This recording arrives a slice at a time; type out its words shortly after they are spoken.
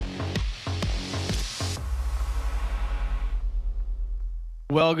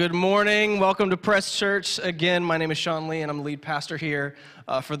Well, good morning. Welcome to Press Church. Again, my name is Sean Lee, and I'm the lead pastor here.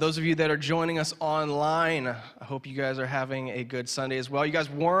 For those of you that are joining us online, I hope you guys are having a good Sunday as well. You guys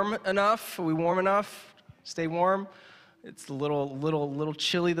warm enough? Are we warm enough? Stay warm? It's a little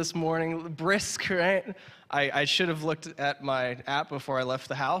chilly this morning. Brisk, right? I should have looked at my app before I left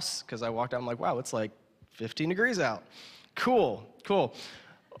the house because I walked out. I'm like, wow, it's like 15 degrees out. Cool.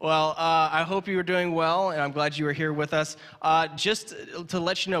 Well, I hope you are doing well, and I'm glad you are here with us. Just to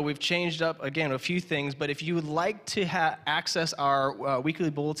let you know, we've changed up, again, a few things, but if you would like to access our weekly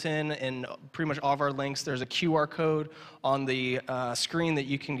bulletin and pretty much all of our links, there's a QR code on the screen that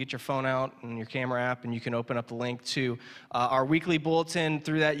you can get your phone out and your camera app, and you can open up the link to our weekly bulletin.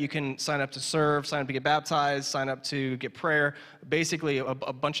 Through that, you can sign up to serve, sign up to get baptized, sign up to get prayer, basically a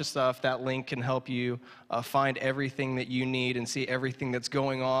bunch of stuff. That link can help you find everything that you need and see everything that's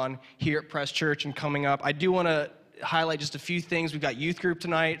going on here at Press Church and coming up. I do want to highlight just a few things. We've got youth group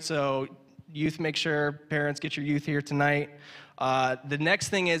tonight, so youth, make sure parents get your youth here tonight. The next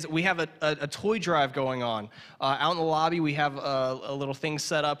thing is we have a toy drive going on. Out in the lobby, we have a little thing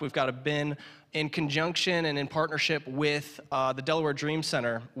set up. We've got a bin. In conjunction and in partnership with the Delaware Dream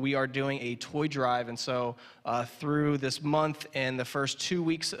Center, we are doing a toy drive. And so through this month and the first 2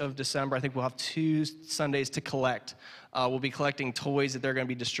 weeks of December, I think we'll have 2 Sundays to collect. We'll be collecting toys that they're going to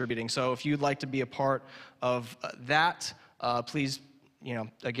be distributing. So if you'd like to be a part of that, please,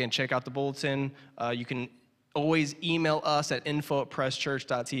 again, check out the bulletin. You can always email us at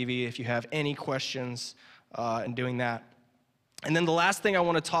info@presschurch.tv if you have any questions in doing that. And then the last thing I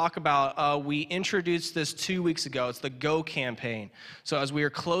want to talk about, we introduced this 2 weeks ago. It's the GO campaign. So as we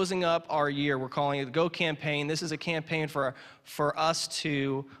are closing up our year, we're calling it the GO campaign. This is a campaign for us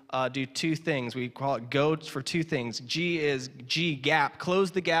to do 2 things. We call it GO for 2 things. G is gap,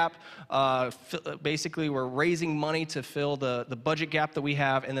 close the gap. Basically, we're raising money to fill the budget gap that we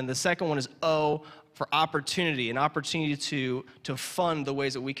have. And then the second one is O, for opportunity, an opportunity to fund the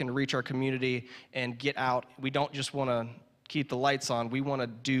ways that we can reach our community and get out. We don't just want to keep the lights on. We want to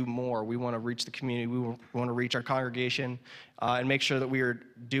do more. We want to reach the community. We want to reach our congregation and make sure that we are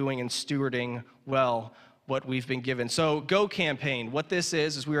doing and stewarding well what we've been given. So GO campaign, what this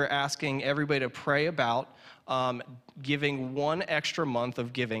is we are asking everybody to pray about giving 1 extra month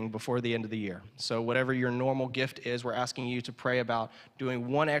of giving before the end of the year. So whatever your normal gift is, we're asking you to pray about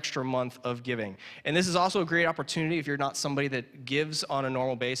doing 1 extra month of giving. And this is also a great opportunity if you're not somebody that gives on a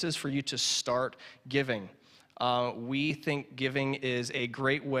normal basis for you to start giving. We think giving is a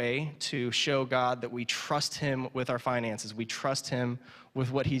great way to show God that we trust Him with our finances. We trust Him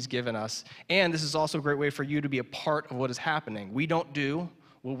with what He's given us. And this is also a great way for you to be a part of what is happening. We don't do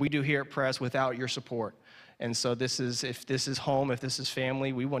what we do here at Press without your support. And so if this is home, if this is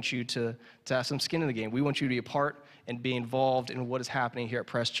family, we want you to have some skin in the game. We want you to be a part and be involved in what is happening here at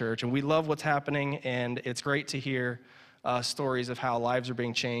Press Church. And we love what's happening, and it's great to hear stories of how lives are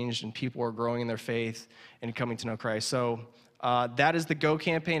being changed and people are growing in their faith and coming to know Christ. So that is the GO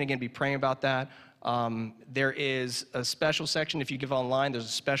campaign. Again, be praying about that. There is a special section. If you give online, there's a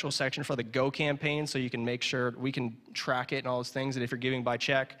special section for the GO campaign, so you can make sure we can track it and all those things. And if you're giving by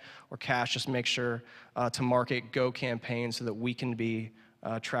check or cash, just make sure to mark it GO campaign so that we can be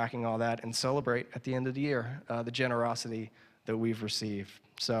tracking all that and celebrate at the end of the year the generosity that we've received.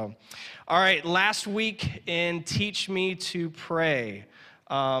 So, all right, last week in Teach Me to Pray,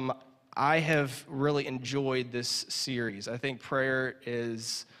 I have really enjoyed this series. I think prayer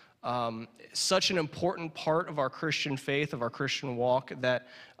is such an important part of our Christian faith, of our Christian walk, that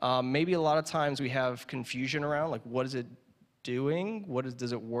maybe a lot of times we have confusion around, like, what is it doing?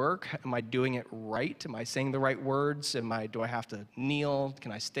 Does it work? Am I doing it right? Am I saying the right words? Do I have to kneel?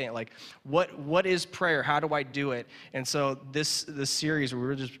 Can I stand? Like, what is prayer? How do I do it? And so this series,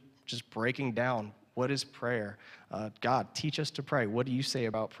 we're just breaking down, what is prayer? God, teach us to pray. What do you say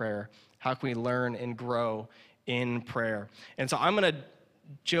about prayer? How can we learn and grow in prayer? And so I'm going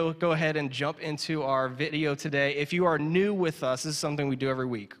to go ahead and jump into our video today. If you are new with us, this is something we do every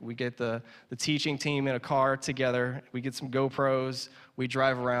week. We get the teaching team in a car together. We get some GoPros. We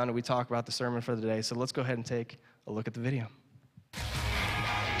drive around and we talk about the sermon for the day. So let's go ahead and take a look at the video.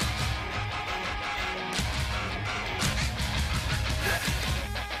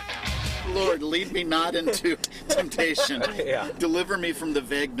 Lord, lead me not into temptation. Yeah. Deliver me from the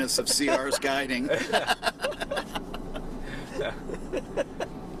vagueness of CR's guiding.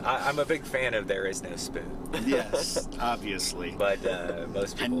 I'm a big fan of There Is No Spoon. Yes, obviously. But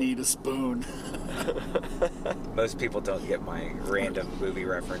most people... I need a spoon. Most people don't get my random movie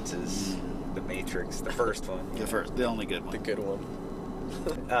references. The Matrix, the first one. The only good one. The good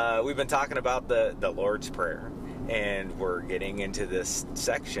one. We've been talking about the Lord's Prayer. And we're getting into this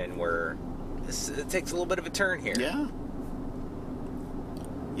section where it takes a little bit of a turn here. Yeah.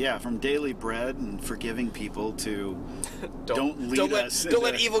 Yeah, from daily bread and forgiving people to don't lead us. Don't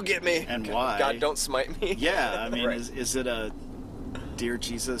let evil get me. And why? God, don't smite me. Yeah, I mean, Right. is it a, dear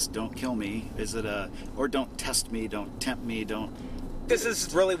Jesus, don't kill me? Is it a, or don't test me, don't tempt me, don't... This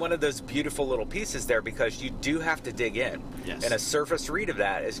is really one of those beautiful little pieces there, because you do have to dig in. Yes. And a surface read of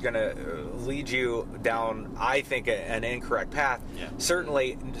that is going to lead you down, I think, an incorrect path. Yeah.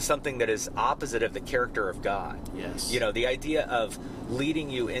 Certainly something that is opposite of the character of God. Yes. You know, the idea of leading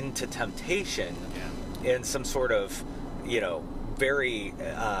you into temptation in some sort of, you know, very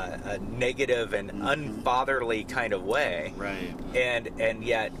negative and unfatherly kind of way. Right. And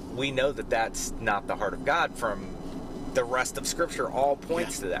yet we know that that's not the heart of God. From the rest of Scripture all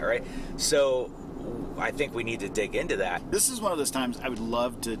points to that, right? So I think we need to dig into that. This is one of those times I would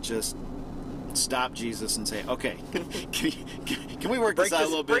love to just stop Jesus and say, okay, can we work this out a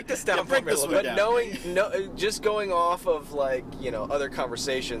little bit? break this down break for me a this little one bit. down. Just going off of, like, you know, other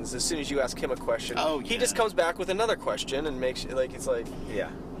conversations, as soon as you ask him a question, he just comes back with another question and makes, like, it's like, Yeah,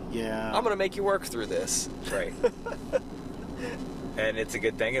 Yeah. I'm going to make you work through this. right. And it's a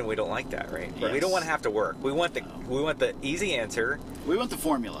good thing, and we don't like that, right? Yes. We don't want to have to work. We want the easy answer. We want the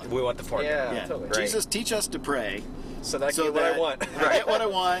formula. We want the formula. Yeah. totally. Right. Jesus, teach us to pray. So that's So what I that want. I get what I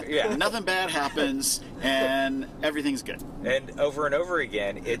want. Yeah. Nothing bad happens, and everything's good. And over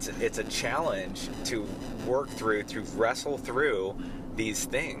again, it's a challenge to work through, to wrestle through these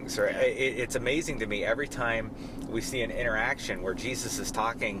things. Right? Yeah. It's amazing to me every time we see an interaction where Jesus is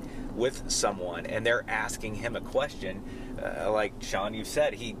talking with someone and they're asking him a question. Like Sean, you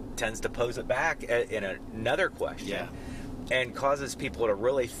said, he tends to pose it back in another question, Yeah. and causes people to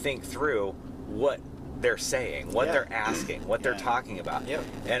really think through what they're saying, what Yeah. they're asking, what they're Yeah. talking about. Yeah.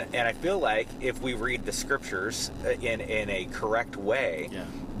 And I feel like if we read the Scriptures in a correct way, Yeah.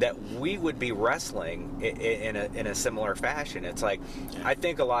 that we would be wrestling in a similar fashion. It's like, Yeah. I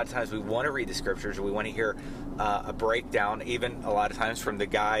think a lot of times we want to read the Scriptures, we want to hear a breakdown, even a lot of times from the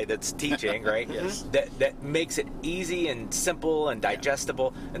guy that's teaching, right? Yes. That makes it easy and simple and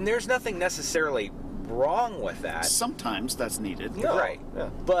digestible, and there's nothing necessarily wrong with that. Sometimes that's needed. No. Right. Yeah.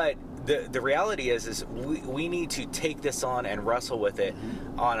 But the reality is we need to take this on and wrestle with it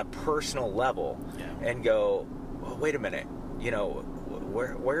on a personal level, Yeah. and go, well, wait a minute, you know,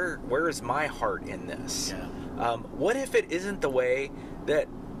 where is my heart in this? Yeah. What if it isn't the way that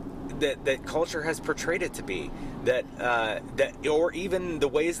culture has portrayed it to be, that or even the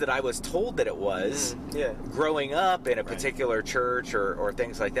ways that I was told that it was Yeah. growing up in a Right. particular church or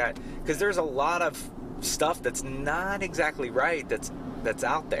things like that? Because there's a lot of stuff that's not exactly right that's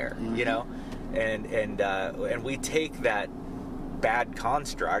out there, you know, and we take that bad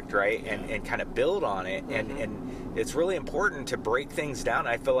construct, right, and kind of build on it, and it's really important to break things down.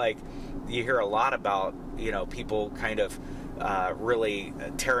 I feel like you hear a lot about, you know, people kind of really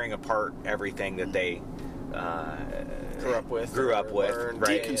tearing apart everything that they Grew up with.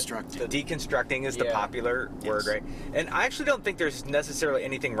 right? Deconstructing. Deconstructing is the Yeah. popular word, Yes. right? And I actually don't think there's necessarily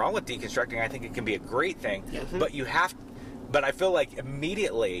anything wrong with deconstructing. I think it can be a great thing, but I feel like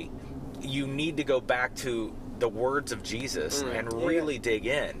immediately you need to go back to the words of Jesus and really dig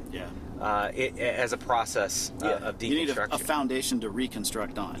in. Yeah. As a process of deconstruction. You need a foundation to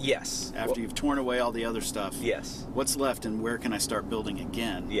reconstruct on. Yes. After you've torn away all the other stuff. Yes. What's left, and where can I start building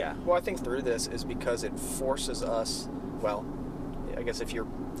again? Yeah. Well, I think through this is because it forces us, well, I guess if you're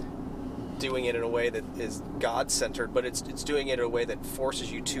doing it in a way that is God-centered, but it's doing it in a way that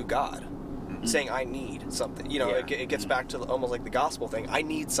forces you to God. Saying, I need something. You know, Yeah. it gets back to almost like the gospel thing. I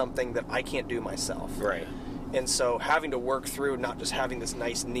need something that I can't do myself. Right. And so having to work through not just having this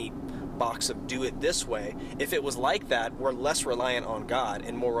nice, neat box of do it this way. If it was like that, we're less reliant on God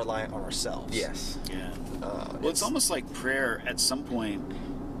and more reliant on ourselves. Yes. Yeah. Well, it's almost like prayer at some point.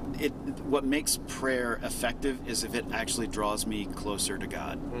 What makes prayer effective is if it actually draws me closer to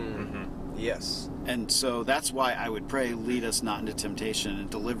God. Yes. And so that's why I would pray, lead us not into temptation and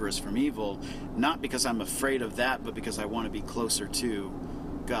deliver us from evil, not because I'm afraid of that, but because I want to be closer to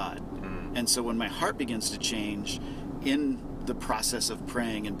God. And so when my heart begins to change in the process of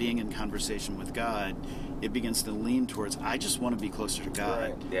praying and being in conversation with God, it begins to lean towards, I just want to be closer to God.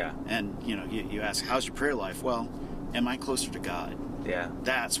 Right. Yeah. And, you know, you ask, how's your prayer life? Well, am I closer to God? Yeah.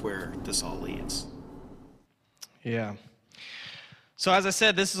 That's where this all leads. Yeah. So as I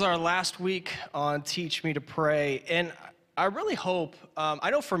said, this is our last week on Teach Me to Pray, and I really hope,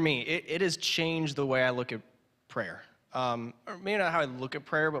 I know for me, it has changed the way I look at prayer. or maybe not how I look at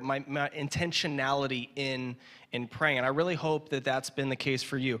prayer, but my intentionality in praying. And I really hope that that's been the case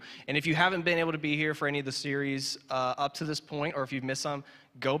for you. And if you haven't been able to be here for any of the series up to this point, or if you've missed some,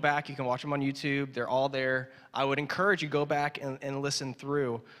 go back. You can watch them on YouTube. They're all there. I would encourage you, go back and listen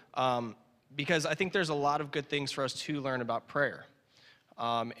through, because I think there's a lot of good things for us to learn about prayer.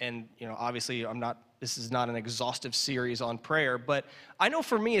 And, obviously this is not an exhaustive series on prayer, but I know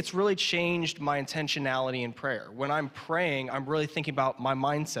for me, it's really changed my intentionality in prayer. When I'm praying, I'm really thinking about my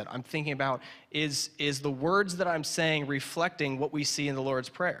mindset. I'm thinking about, is the words that I'm saying reflecting what we see in the Lord's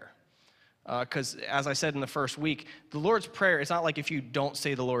Prayer? Because as I said in the first week, the Lord's Prayer, it's not like if you don't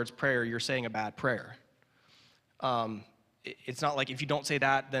say the Lord's Prayer, you're saying a bad prayer. It's not like if you don't say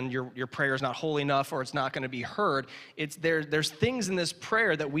that, then your prayer is not holy enough or it's not going to be heard. There's things in this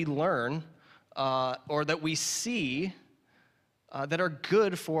prayer that we learn or that we see that are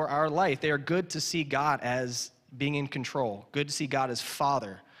good for our life. They are good to see God as being in control, good to see God as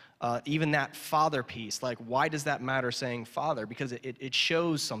Father. Even that Father piece, like why does that matter saying Father? Because it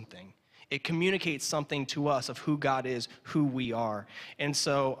shows something. It communicates something to us of who God is, who we are. And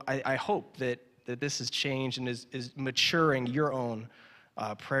so I hope that this has changed and is maturing your own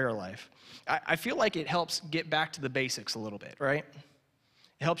prayer life. I feel like it helps get back to the basics a little bit, right?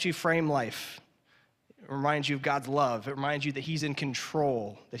 It helps you frame life. It reminds you of God's love. It reminds you that He's in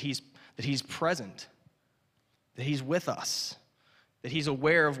control, that He's present, that He's with us, that He's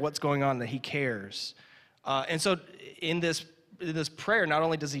aware of what's going on, that He cares. And so in this prayer, not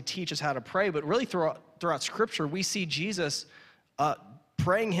only does He teach us how to pray, but really throughout Scripture, we see Jesus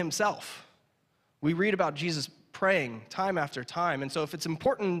praying Himself. We read about Jesus praying time after time. And so if it's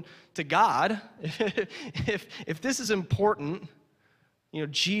important to God, if this is important,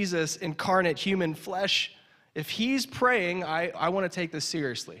 Jesus, incarnate human flesh, if He's praying, I want to take this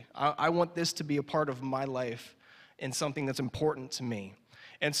seriously. I want this to be a part of my life and something that's important to me.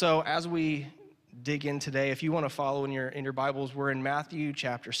 And so as we dig in today, if you want to follow in your Bibles, we're in Matthew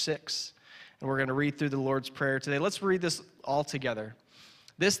chapter 6, and we're going to read through the Lord's Prayer today. Let's read this all together.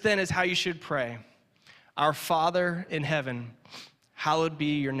 This then is how you should pray. Our Father in heaven, hallowed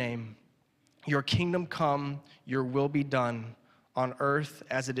be your name. Your kingdom come, your will be done, on earth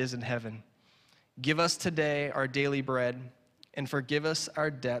as it is in heaven. Give us today our daily bread, and forgive us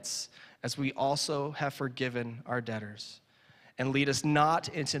our debts as we also have forgiven our debtors. And lead us not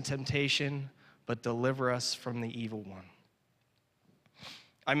into temptation, but deliver us from the evil one.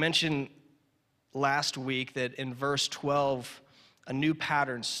 I mentioned last week that in verse 12, a new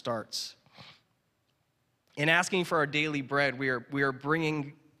pattern starts. In asking for our daily bread, we are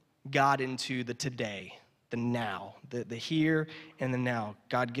bringing God into the today, the now, the here and the now.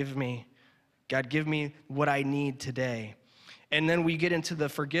 God, give me what I need today. And then we get into the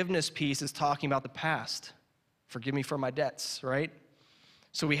forgiveness piece, is talking about the past. Forgive me for my debts, right?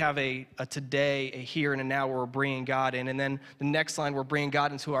 So we have a today, a here, and a now where we're bringing God in. And then the next line, we're bringing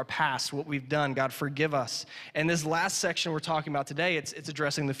God into our past, what we've done. God, forgive us. And this last section we're talking about today, it's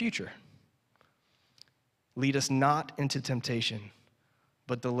addressing the future. Lead us not into temptation,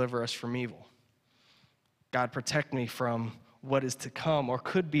 but deliver us from evil. God, protect me from what is to come or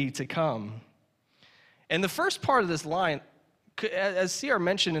could be to come. And the first part of this line, as CR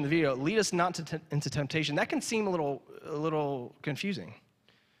mentioned in the video, lead us not into temptation. That can seem a little confusing.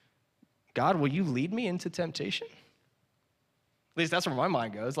 God, will you lead me into temptation? At least that's where my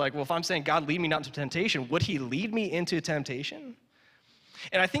mind goes. Like, well, if I'm saying, God, lead me not into temptation, would He lead me into temptation?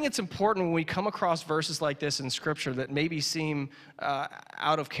 And I think it's important when we come across verses like this in Scripture that maybe seem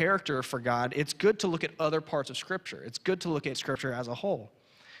out of character for God, it's good to look at other parts of Scripture. It's good to look at Scripture as a whole.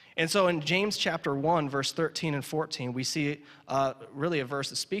 And so in James chapter 1, verse 13 and 14, we see really a verse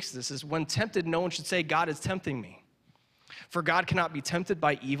that speaks to this. It says, when tempted, no one should say, God is tempting me. For God cannot be tempted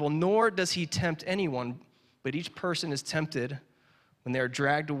by evil, nor does He tempt anyone, but each person is tempted when they are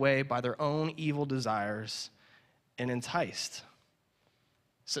dragged away by their own evil desires and enticed.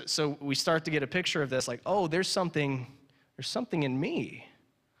 So we start to get a picture of this, like, oh, there's something in me.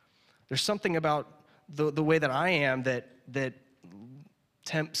 There's something about the way that I am that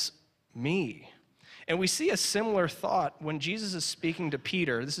tempts me. And we see a similar thought when Jesus is speaking to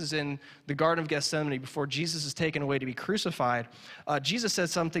Peter. This is in the Garden of Gethsemane before Jesus is taken away to be crucified. Jesus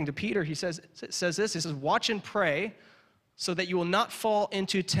says something to Peter. He says this, he says, watch and pray so that you will not fall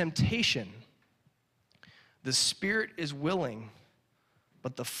into temptation. The spirit is willing,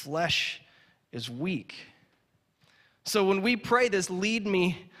 but the flesh is weak. So when we pray this, lead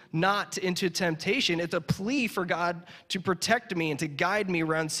me not into temptation, it's a plea for God to protect me and to guide me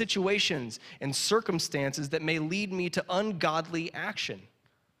around situations and circumstances that may lead me to ungodly action.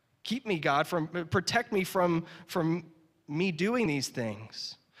 Keep me, God, protect me from me doing these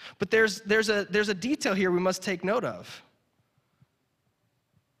things. But there's a detail here we must take note of.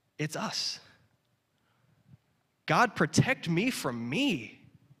 It's us. God, protect me from me.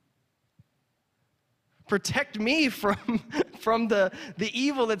 Protect me from the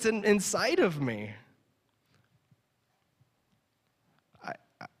evil that's inside of me.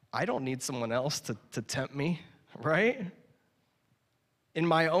 I don't need someone else to tempt me, right? In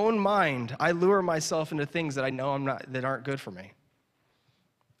my own mind, I lure myself into things that I know that aren't good for me.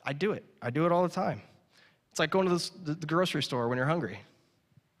 I do it. I do it all the time. It's like going to the grocery store when you're hungry.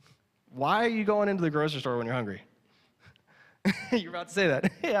 Why are you going into the grocery store when you're hungry? You're about to say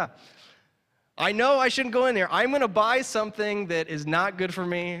that. Yeah. I know I shouldn't go in there. I'm going to buy something that is not good for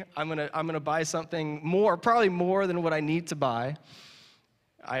me. I'm going to buy something probably more than what I need to buy.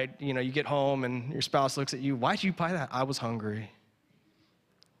 You get home and your spouse looks at you. Why'd you buy that? I was hungry.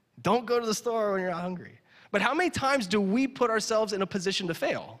 Don't go to the store when you're not hungry. But how many times do we put ourselves in a position to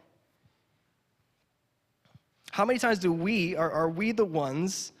fail? How many times are we the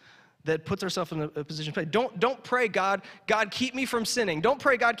ones that puts ourselves in a position to fail? Don't pray, God, keep me from sinning. Don't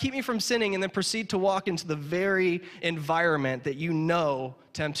pray, God, keep me from sinning, and then proceed to walk into the very environment that you know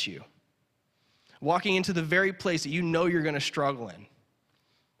tempts you. Walking into the very place that you know you're going to struggle in.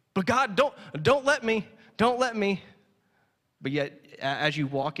 But God, don't let me. But yet, as you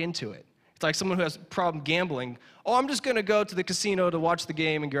walk into it, it's like someone who has a problem gambling. Oh, I'm just going to go to the casino to watch the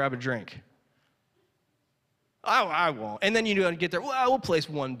game and grab a drink. I won't. And then you get there, well, we'll place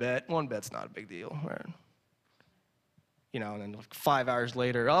one bet. One bet's not a big deal. Right? And then 5 hours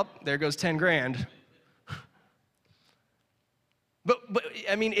later, there goes 10 grand. But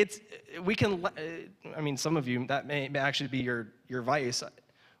I mean, some of you, that may actually be your vice.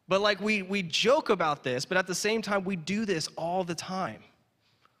 But we joke about this, but at the same time, we do this all the time.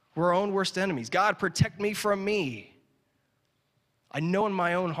 We're our own worst enemies. God, protect me from me. I know in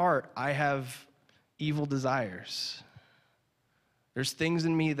my own heart I have evil desires. There's things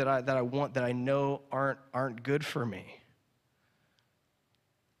in me that I want that I know aren't good for me.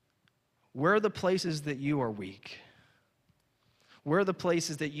 Where are the places that you are weak? Where are the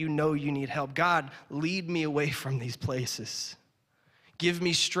places that you know you need help? God, lead me away from these places. Give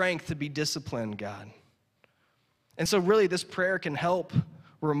me strength to be disciplined, God. And so really this prayer can help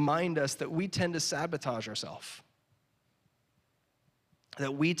remind us that we tend to sabotage ourselves.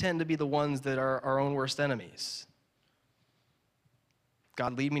 That we tend to be the ones that are our own worst enemies.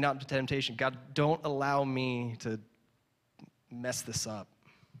 God, lead me not into temptation. God, don't allow me to mess this up,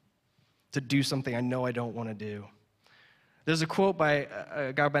 to do something I know I don't want to do. There's a quote by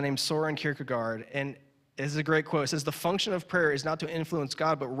a guy by the name Soren Kierkegaard, and it's a great quote. It says, "The function of prayer is not to influence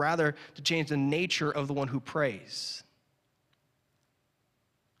God, but rather to change the nature of the one who prays."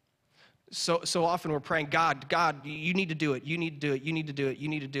 So often we're praying, God, you need to do it. You need to do it. You need to do it. You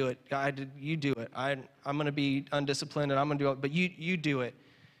need to do it. God, you do it. I'm going to be undisciplined and I'm going to do it, but you do it.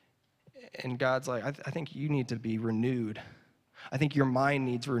 And God's like, I think you need to be renewed. I think your mind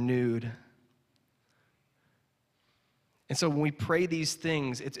needs renewed. And so when we pray these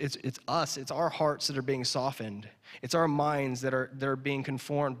things, it's us, it's our hearts that are being softened. It's our minds that are being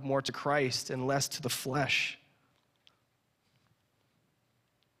conformed more to Christ and less to the flesh.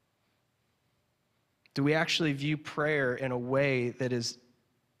 Do we actually view prayer in a way that is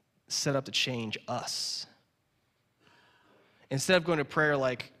set up to change us? Instead of going to prayer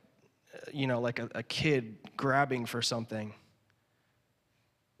like a kid grabbing for something,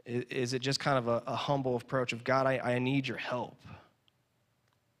 is it just kind of a humble approach of, God, I need your help.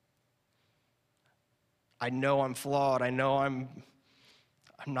 I know I'm flawed. I know I'm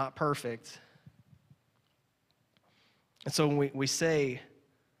not perfect. And so when we say,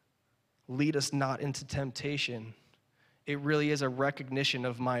 lead us not into temptation, it really is a recognition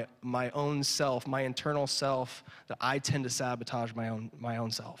of my own self, my internal self, that I tend to sabotage my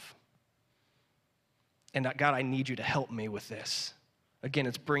own self. And that, God, I need you to help me with this. Again,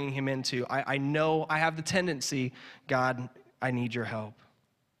 it's bringing him into, I know I have the tendency, God, I need your help.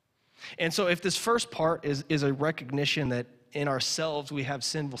 And so if this first part is a recognition that in ourselves we have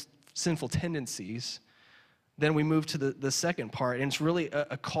sinful tendencies, then we move to the second part, and it's really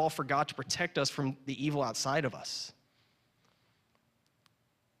a call for God to protect us from the evil outside of us.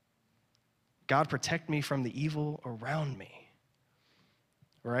 God, protect me from the evil around me,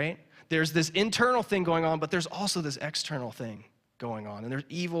 right? There's this internal thing going on, but there's also this external thing going on, and there's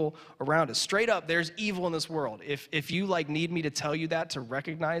evil around us. Straight up, there's evil in this world. If you need me to tell you that, to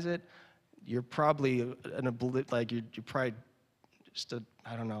recognize it, you're probably you're probably just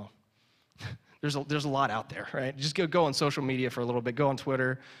I don't know. There's a lot out there, right? Just go on social media for a little bit. Go on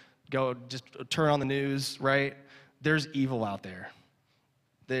Twitter. Just turn on the news, right? there's evil out there.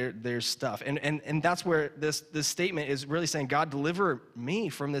 There's stuff. And that's where this statement is really saying, God, deliver me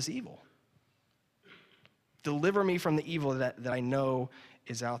from this evil. Deliver me from the evil that I know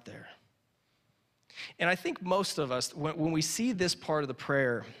is out there. And I think most of us, when we see this part of the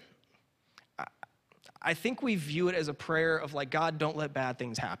prayer, I think we view it as a prayer of like, God, don't let bad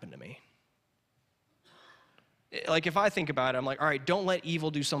things happen to me. Like if I think about it, I'm like, all right, don't let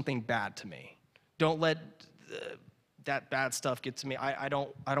evil do something bad to me. Don't let that bad stuff get to me. I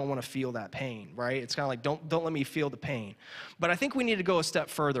don't want to feel that pain, right? It's kind of like, don't let me feel the pain. But I think we need to go a step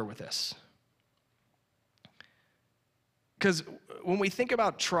further with this. Because when we think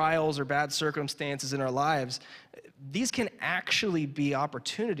about trials or bad circumstances in our lives, these can actually be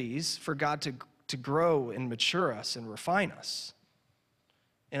opportunities for God to grow and mature us and refine us.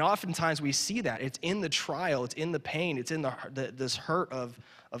 And oftentimes we see that. It's in the trial, it's in the pain, it's in this hurt of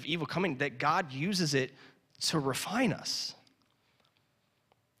evil coming that God uses it to refine us.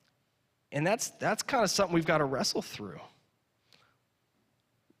 And that's kind of something we've got to wrestle through.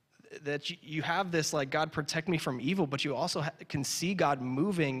 That you have this, like, God, protect me from evil, but you also can see God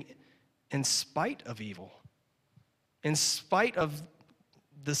moving in spite of evil. In spite of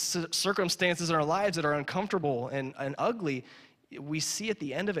the circumstances in our lives that are uncomfortable and ugly, we see at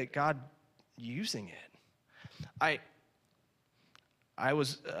the end of it God using it. I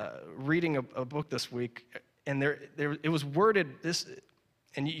was reading a book this week, and it was worded this,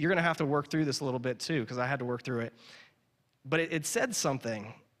 and you're going to have to work through this a little bit too, because I had to work through it. But it said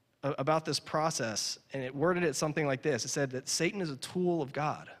something about this process, and it worded it something like this. It said that Satan is a tool of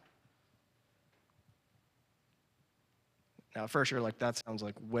God. Now, at first you're like, that sounds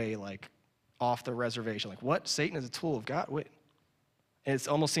like way like off the reservation. Like, what? Satan is a tool of God? Wait. And it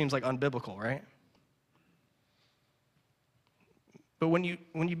almost seems like unbiblical, right? But when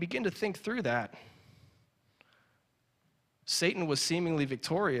you begin to think through that, Satan was seemingly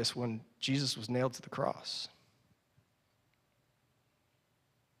victorious when Jesus was nailed to the cross.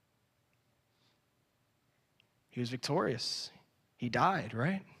 He was victorious. He died,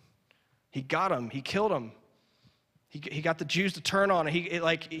 right? He got him. He killed him. He got the Jews to turn on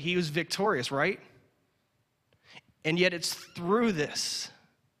him. He was victorious, right? And yet it's through this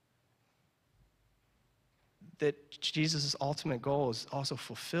that Jesus' ultimate goal is also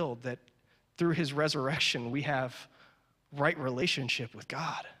fulfilled, that through his resurrection we have right relationship with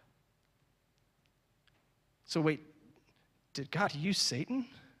God. So wait, did God use Satan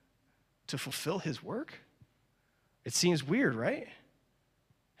to fulfill his work? It seems weird, right?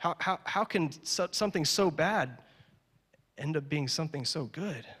 How can something so bad end up being something so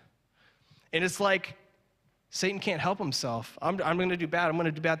good? And it's like Satan can't help himself. I'm going to do bad. I'm going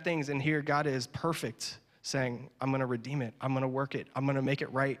to do bad things. And here God is perfect, saying, I'm going to redeem it. I'm going to work it. I'm going to make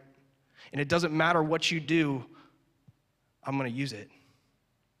it right. And it doesn't matter what you do, I'm going to use it.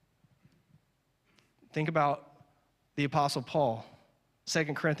 Think about the Apostle Paul, 2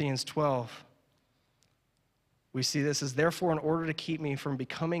 Corinthians 12. We see this as, therefore, in order to keep me from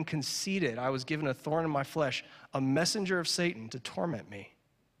becoming conceited, I was given a thorn in my flesh, a messenger of Satan to torment me.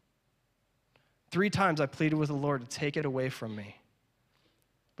 3 times I pleaded with the Lord to take it away from me.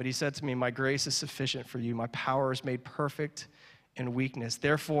 But he said to me, my grace is sufficient for you. My power is made perfect in weakness.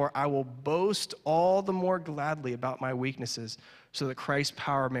 Therefore, I will boast all the more gladly about my weaknesses, so that Christ's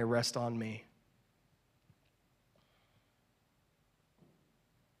power may rest on me.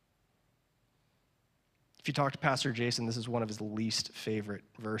 If you talk to Pastor Jason, this is one of his least favorite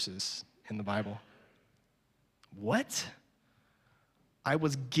verses in the Bible. What? I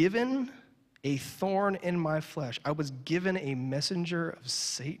was given a thorn in my flesh. I was given a messenger of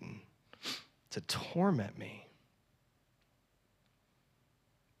Satan to torment me.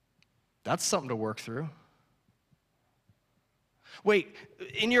 That's something to work through. Wait,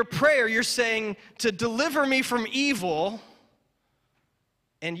 in your prayer, you're saying to deliver me from evil,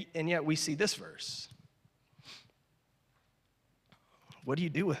 and yet we see this verse. What do you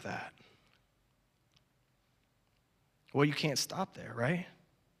do with that? Well, you can't stop there, right?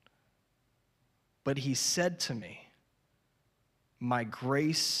 But he said to me, my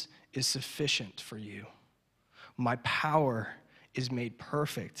grace is sufficient for you. My power is made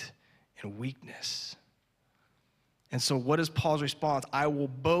perfect in weakness. And so what is Paul's response? I will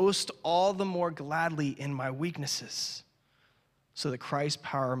boast all the more gladly in my weaknesses, so that Christ's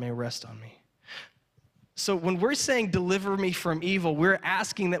power may rest on me. So when we're saying deliver me from evil, we're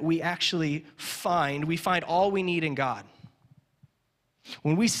asking that we actually find all we need in God.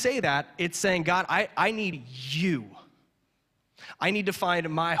 When we say that, it's saying, God, I need you. I need to find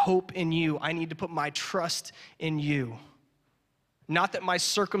my hope in you. I need to put my trust in you. Not that my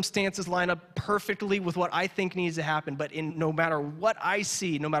circumstances line up perfectly with what I think needs to happen, but no matter what I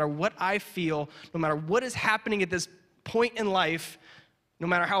see, no matter what I feel, no matter what is happening at this point in life, no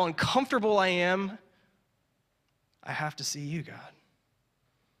matter how uncomfortable I am, I have to see you, God.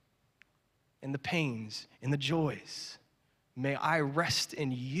 In the pains, in the joys, may I rest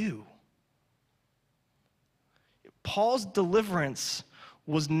in you. Paul's deliverance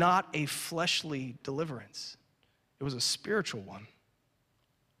was not a fleshly deliverance. It was a spiritual one.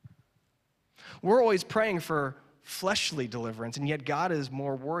 We're always praying for fleshly deliverance, and yet God is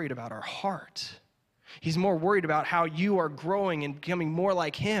more worried about our heart. He's more worried about how you are growing and becoming more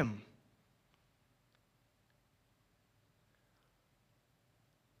like him.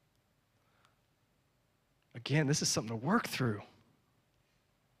 Again, this is something to work through.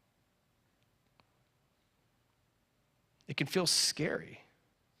 It can feel scary.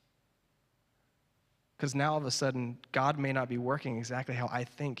 Because now all of a sudden, God may not be working exactly how I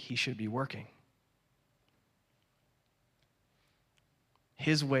think he should be working.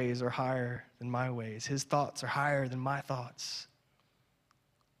 His ways are higher than my ways. His thoughts are higher than my thoughts.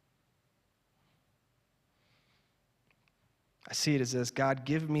 I see it as this: God,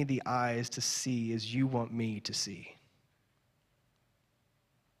 give me the eyes to see as you want me to see.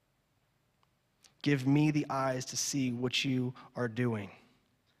 Give me the eyes to see what you are doing.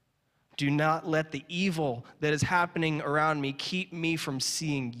 Do not let the evil that is happening around me keep me from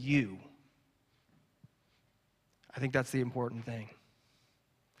seeing you. I think that's the important thing.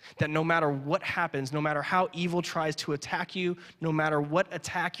 That no matter what happens, no matter how evil tries to attack you, no matter what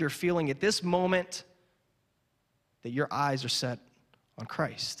attack you're feeling at this moment, that your eyes are set on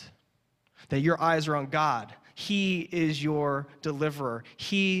Christ. That your eyes are on God. He is your deliverer.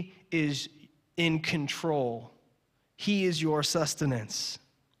 He is in control. He is your sustenance.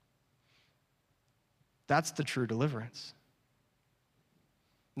 That's the true deliverance.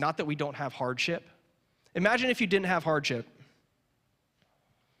 Not that we don't have hardship. Imagine if you didn't have hardship.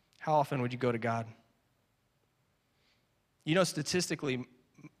 How often would you go to God? You know, statistically,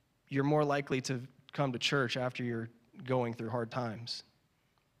 you're more likely to come to church after you're going through hard times.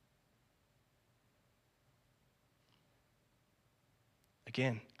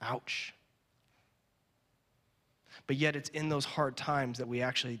 Again, ouch. But yet it's in those hard times that we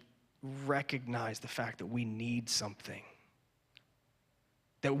actually recognize the fact that we need something.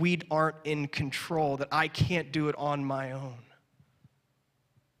 That we aren't in control, that I can't do it on my own.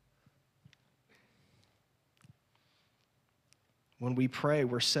 When we pray,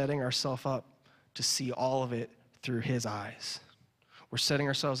 we're setting ourselves up to see all of it through his eyes. We're setting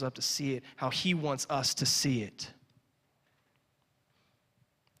ourselves up to see it how he wants us to see it.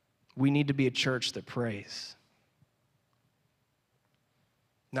 We need to be a church that prays.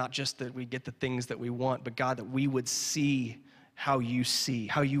 Not just that we get the things that we want, but God, that we would see how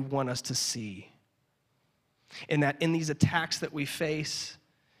you want us to see. And that in these attacks that we face,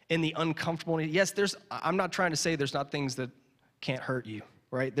 in the uncomfortability, yes, I'm not trying to say there's not things that can't hurt you,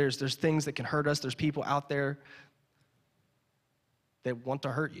 right? There's things that can hurt us. There's people out there that want to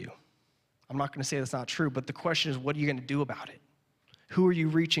hurt you. I'm not going to say that's not true, but the question is, what are you going to do about it? Who are you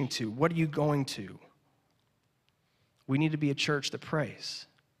reaching to? What are you going to? We need to be a church that prays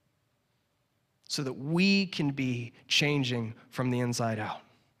so that we can be changing from the inside out,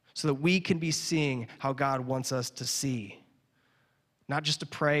 so that we can be seeing how God wants us to see. Not just to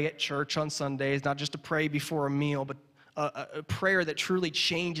pray at church on Sundays, not just to pray before a meal, but a prayer that truly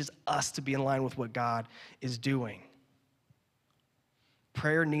changes us to be in line with what God is doing.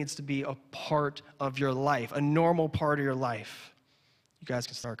 Prayer needs to be a part of your life, a normal part of your life. You guys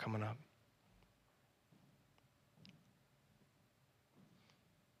can start coming up.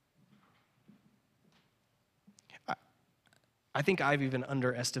 I think I've even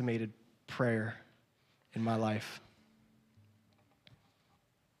underestimated prayer in my life.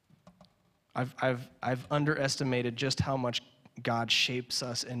 I've underestimated just how much God shapes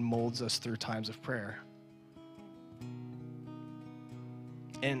us and molds us through times of prayer.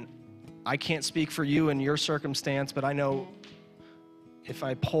 And I can't speak for you and your circumstance, but I know if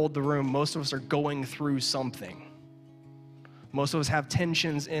I polled the room, most of us are going through something. Most of us have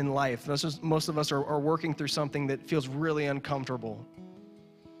tensions in life. Most of us are working through something that feels really uncomfortable.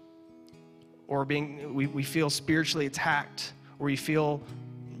 Or we feel spiritually attacked, or we feel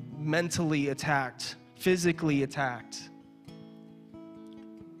mentally attacked, physically attacked.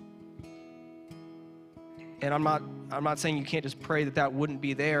 And I'm not saying you can't just pray that wouldn't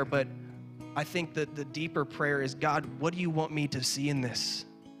be there, but I think that the deeper prayer is, God, what do you want me to see in this?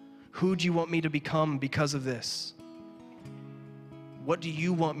 Who do you want me to become because of this? What do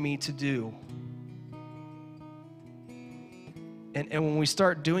you want me to do? And when we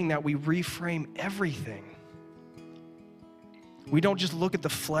start doing that, we reframe everything. We don't just look at the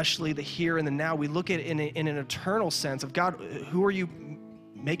fleshly, the here and the now. We look at it in an eternal sense of, God, who are you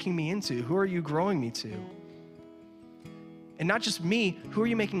making me into? Who are you growing me to? And not just me, who are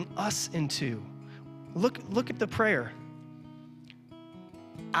you making us into? Look at the prayer.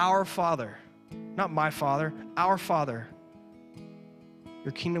 Our Father, not my Father, our Father.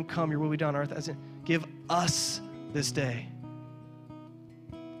 Your kingdom come, your will be done on earth as in, give us this day.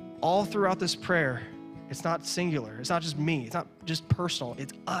 All throughout this prayer, it's not singular. It's not just me. It's not just personal.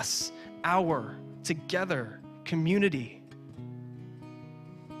 It's us, our, together, community.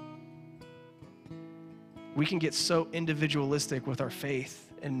 We can get so individualistic with our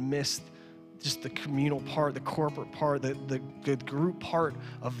faith and miss just the communal part, the corporate part, the group part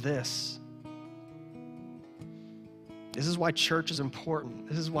of this. This is why church is important.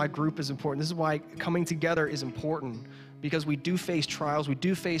 This is why group is important. This is why coming together is important, because we do face trials, we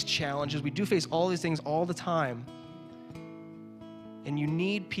do face challenges, we do face all these things all the time. And you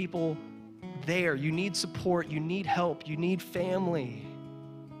need people there. You need support. You need help. You need family.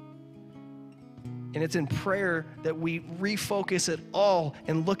 And it's in prayer that we refocus it all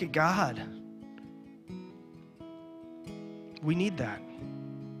and look at God. We need that.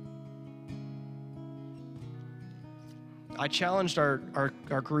 I challenged our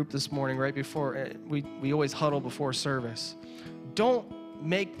group this morning right before, we always huddle before service. Don't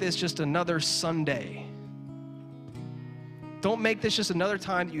make this just another Sunday. Don't make this just another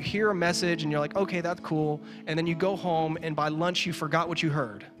time that you hear a message and you're like, okay, that's cool. And then you go home and by lunch you forgot what you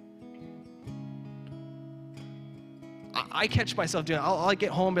heard. I catch myself doing it. I'll get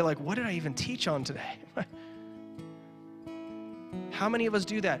home and be like, what did I even teach on today? How many of us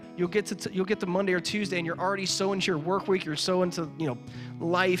do that? You'll get to Monday or Tuesday and you're already so into your work week, you're so into,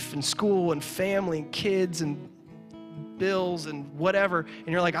 life and school and family and kids and bills and whatever, and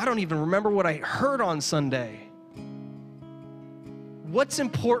you're like, I don't even remember what I heard on Sunday. What's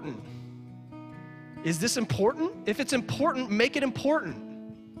important? Is this important? If it's important, make it important.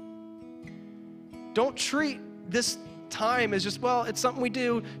 Don't treat this time as just, well, it's something we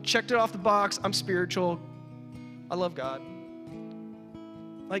do, checked it off the box, I'm spiritual, I love God.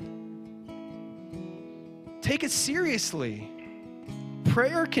 Like, take it seriously.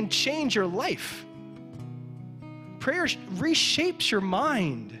 Prayer can change your life. Prayer reshapes your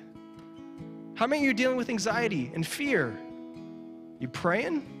mind. How many of you are dealing with anxiety and fear? You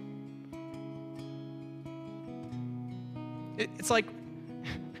praying? It's like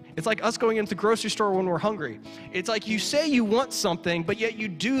us going into the grocery store when we're hungry. It's like you say you want something, but yet you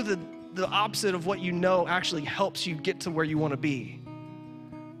do the opposite of what you know actually helps you get to where you want to be.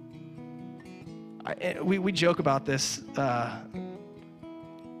 We joke about this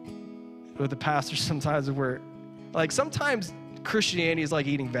with the pastors sometimes, where like sometimes Christianity is like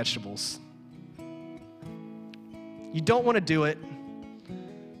eating vegetables. You don't want to do it.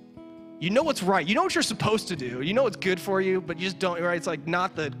 You know what's right. You know what you're supposed to do. You know what's good for you, but you just don't, right? It's like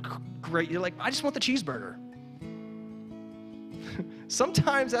not the great, you're like, I just want the cheeseburger.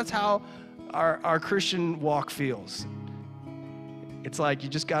 Sometimes that's how our Christian walk feels. It's like you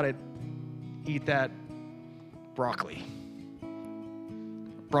just got to eat that broccoli,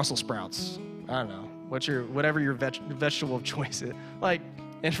 Brussels sprouts. I don't know. Whatever your vegetable of choice is. Like,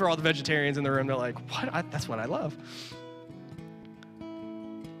 and for all the vegetarians in the room, they're like, what? That's what I love.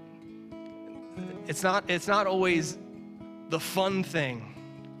 It's not always the fun thing,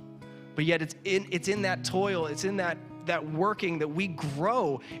 but yet it's in that toil, it's in that working that we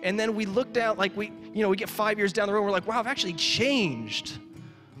grow. And then we look down, like we get 5 years down the road, we're like, wow, I've actually changed.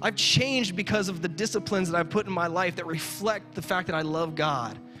 I've changed because of the disciplines that I've put in my life that reflect the fact that I love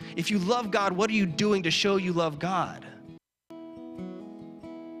God. If you love God, what are you doing to show you love God?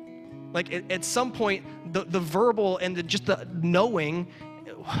 Like at some point, the verbal and just the knowing,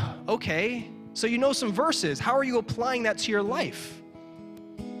 okay, so you know some verses. How are you applying that to your life?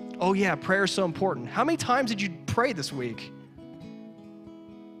 Oh yeah, prayer is so important. How many times did you pray this week?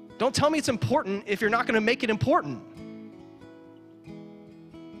 Don't tell me it's important if you're not going to make it important.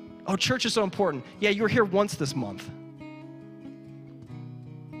 Oh, church is so important. Yeah, you were here once this month.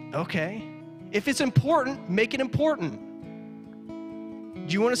 Okay. If it's important, make it important.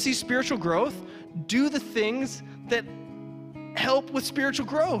 Do you want to see spiritual growth? Do the things that help with spiritual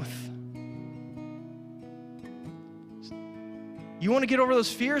growth. You want to get over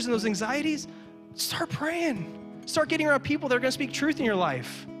those fears and those anxieties? Start praying. Start getting around people that are going to speak truth in your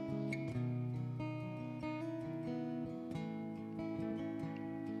life.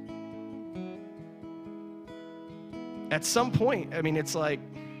 At some point, I mean, it's like,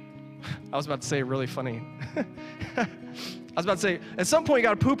 I was about to say really funny. I was about to say, at some point you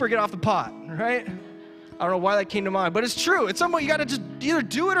got to poop or get off the pot, right? I don't know why that came to mind, but it's true. At some point you got to just either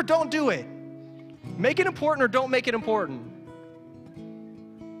do it or don't do it. Make it important or don't make it important.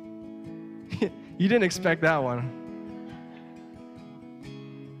 You didn't expect that one.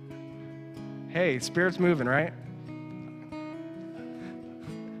 Hey, Spirit's moving, right?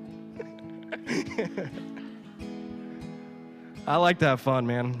 I like to have fun,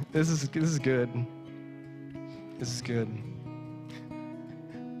 man. This is good. This is good.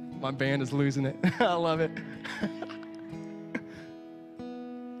 My band is losing it. I love it.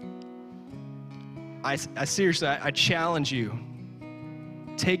 I seriously, I challenge you.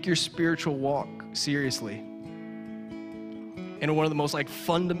 Take your spiritual walk seriously. And one of the most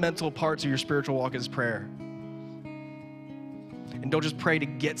fundamental parts of your spiritual walk is prayer. And don't just pray to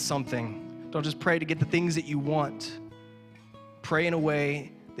get something. Don't just pray to get the things that you want. Pray in a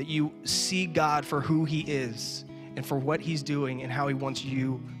way that you see God for who he is and for what he's doing and how he wants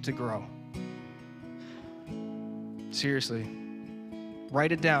you to grow. Seriously.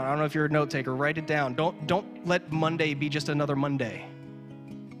 Write it down. I don't know if you're a note taker. Write it down. Don't let Monday be just another Monday.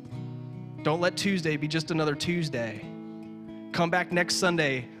 Don't let Tuesday be just another Tuesday. Come back next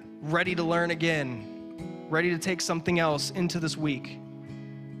Sunday ready to learn again, ready to take something else into this week.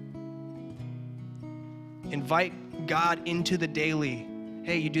 Invite God into the daily.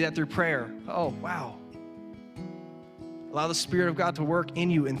 Hey, you do that through prayer. Oh, wow. Allow the Spirit of God to work in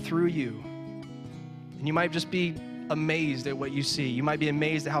you and through you. And you might just be amazed at what you see. You might be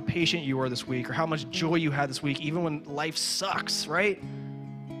amazed at how patient you were this week or how much joy you had this week, even when life sucks, right?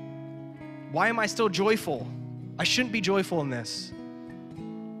 Why am I still joyful? I shouldn't be joyful in this.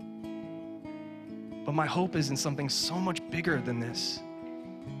 But my hope is in something so much bigger than this.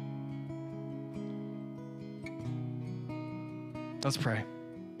 Let's pray.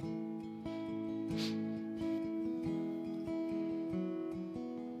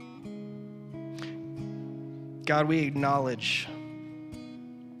 God, we acknowledge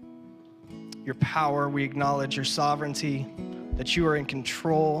your power. We acknowledge your sovereignty, that you are in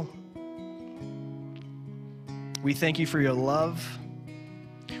control. We thank you for your love.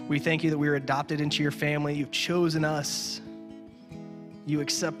 We thank you that we are adopted into your family. You've chosen us. You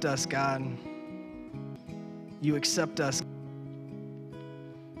accept us, God. You accept us.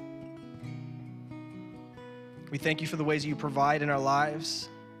 We thank you for the ways you provide in our lives,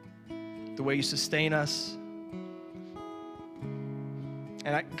 the way you sustain us.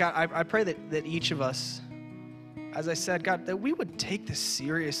 And God, I pray that each of us, as I said, God, that we would take this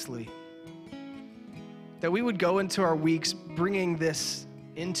seriously. That we would go into our weeks bringing this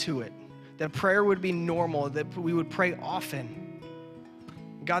into it. That prayer would be normal, that we would pray often.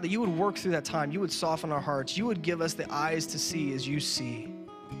 God, that you would work through that time. You would soften our hearts. You would give us the eyes to see as you see.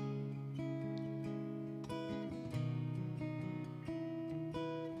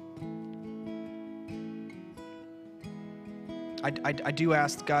 I do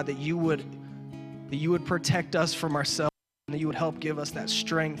ask, God, that you would protect us from ourselves and that you would help give us that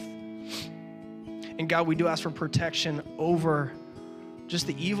strength. And God, we do ask for protection over just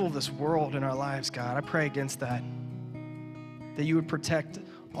the evil of this world in our lives, God. I pray against that you would protect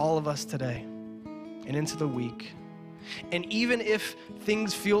all of us today and into the week. And even if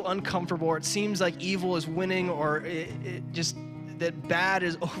things feel uncomfortable or it seems like evil is winning or it just that bad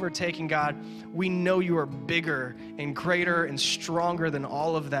is overtaking, God, we know you are bigger and greater and stronger than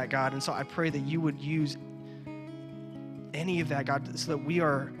all of that, God. And so I pray that you would use any of that, God, so that we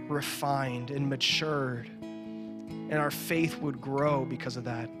are refined and matured and our faith would grow because of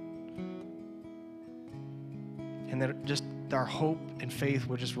that. And that just our hope and faith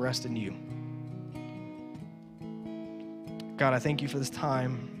would just rest in you. God, I thank you for this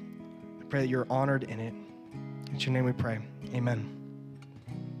time. I pray that you're honored in it. In your name we pray. Amen.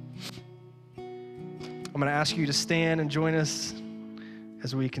 I'm going to ask you to stand and join us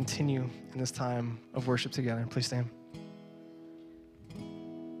as we continue in this time of worship together. Please stand.